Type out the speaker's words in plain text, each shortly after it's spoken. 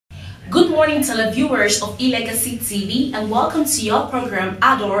Good morning, televiewers of E-Legacii TV, and welcome to your program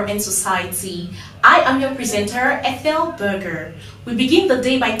Adore and Society. I am your presenter, Ethel Berger. We begin the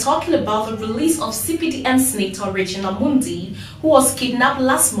day by talking about the release of CPDM Senator Regina Mundi, who was kidnapped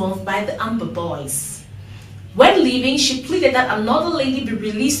last month by the Amber Boys. When leaving, she pleaded that another lady be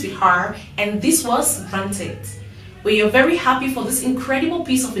released with her, and this was granted. We are very happy for this incredible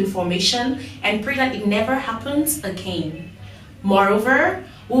piece of information and pray that it never happens again. Moreover,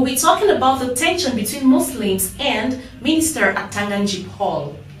 we'll be talking about the tension between Muslims and Minister at Tanganjip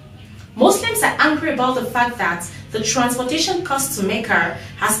Hall. Muslims are angry about the fact that the transportation cost to Mecca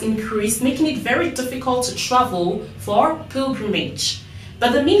has increased, making it very difficult to travel for pilgrimage.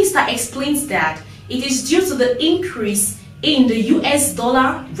 But the minister explains that it is due to the increase in the US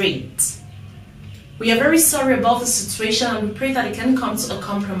dollar rate. We are very sorry about the situation and we pray that it can come to a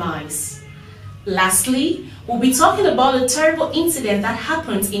compromise. Lastly, we'll be talking about a terrible incident that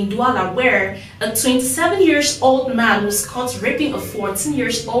happened in Douala where a 27-year-old man was caught raping a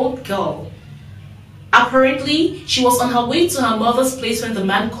 14-year-old girl. Apparently, she was on her way to her mother's place when the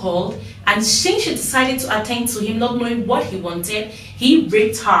man called, and since she decided to attend to him not knowing what he wanted, he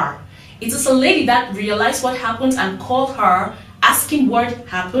raped her. It is a lady that realized what happened and called her, asking what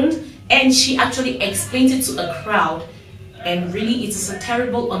happened, and she actually explained it to a crowd. And really, it is a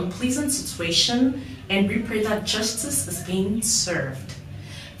terrible, unpleasant situation, and we pray that justice is being served.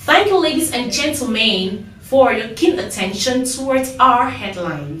 Thank you, ladies and gentlemen, for your keen attention towards our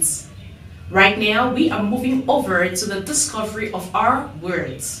headlines. Right now, we are moving over to the discovery of our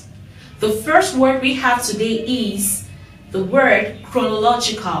words. The first word we have today is the word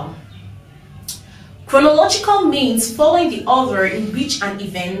chronological. Chronological means following the order in which an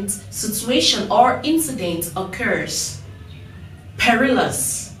event, situation, or incident occurs.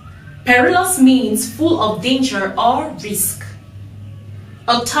 Perilous. Perilous means full of danger or risk.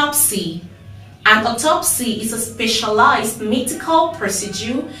 Autopsy. An autopsy is a specialized medical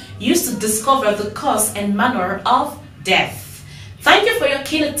procedure used to discover the cause and manner of death. Thank you for your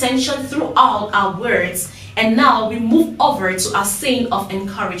keen attention throughout our words, and now we move over to our saying of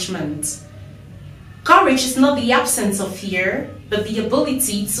encouragement. Courage is not the absence of fear, but the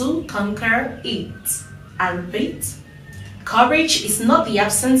ability to conquer it. I repeat. Courage is not the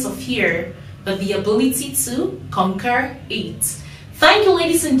absence of fear, but the ability to conquer it. Thank you,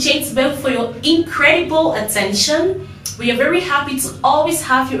 ladies and gentlemen, for your incredible attention. We are very happy to always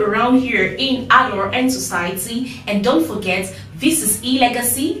have you around here in Adore and Society. And don't forget, this is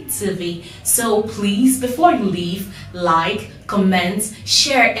E-Legacii TV. So please, before you leave, like, comment,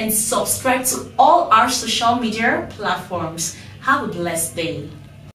 share, and subscribe to all our social media platforms. Have a blessed day.